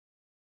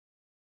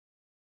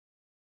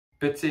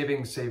Bit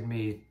savings saved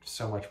me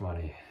so much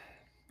money.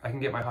 I can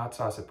get my hot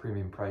sauce at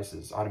premium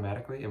prices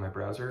automatically in my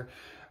browser.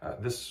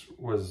 This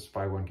was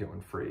buy one, get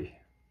one free.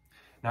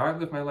 Now I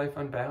live my life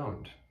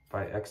unbound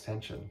by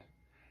extension.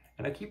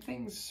 And I keep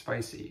things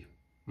spicy,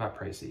 not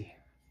pricey.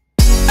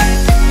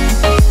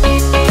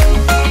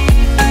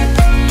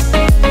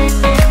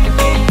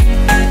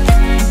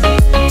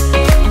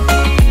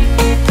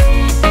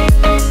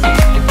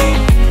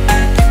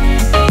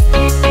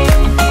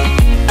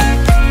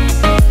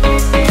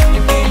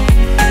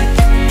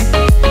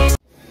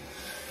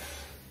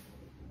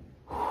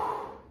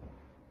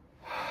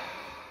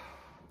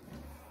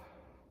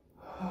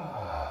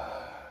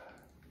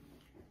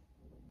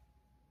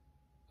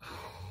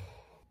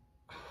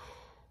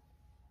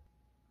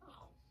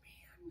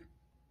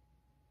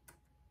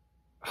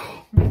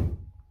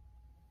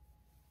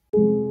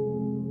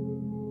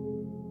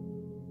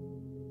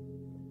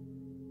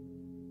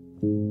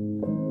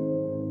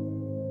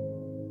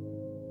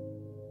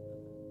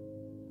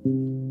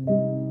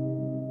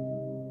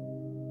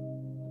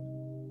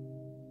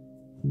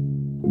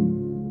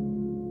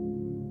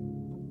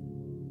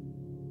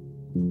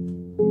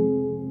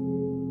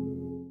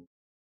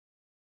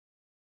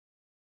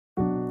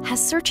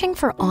 Has searching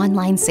for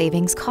online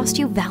savings cost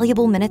you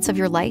valuable minutes of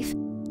your life?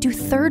 Do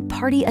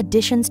third-party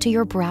additions to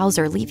your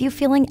browser leave you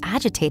feeling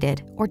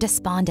agitated or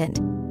despondent?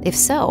 If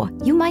so,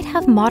 you might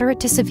have moderate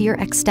to severe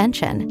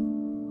extension.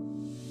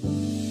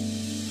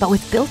 But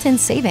with built-in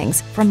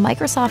savings from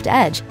Microsoft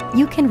Edge,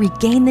 you can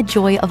regain the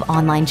joy of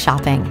online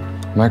shopping.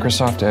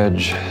 Microsoft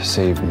Edge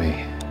saved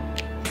me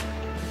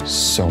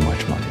so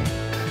much money.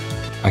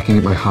 I can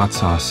get my hot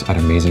sauce at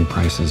amazing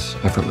prices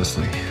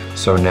effortlessly.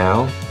 So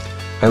now,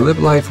 I live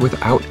life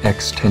without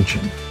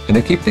extension, and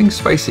I keep things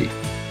spicy,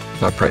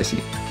 not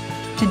pricey.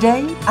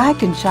 Today, I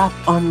can shop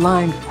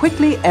online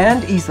quickly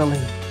and easily.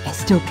 I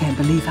still can't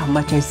believe how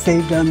much I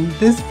saved on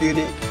this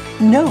beauty.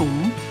 No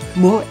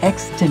more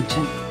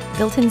extension.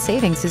 Built-in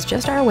savings is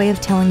just our way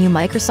of telling you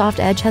Microsoft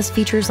Edge has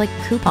features like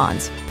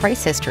coupons,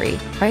 price history,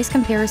 price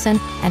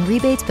comparison, and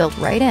rebates built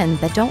right in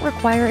that don't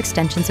require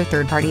extensions or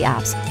third-party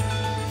apps.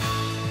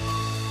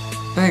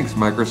 Thanks,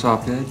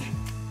 Microsoft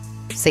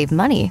Edge. Save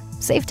money,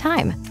 save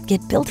time.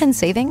 Get built-in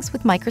savings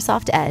with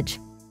Microsoft Edge.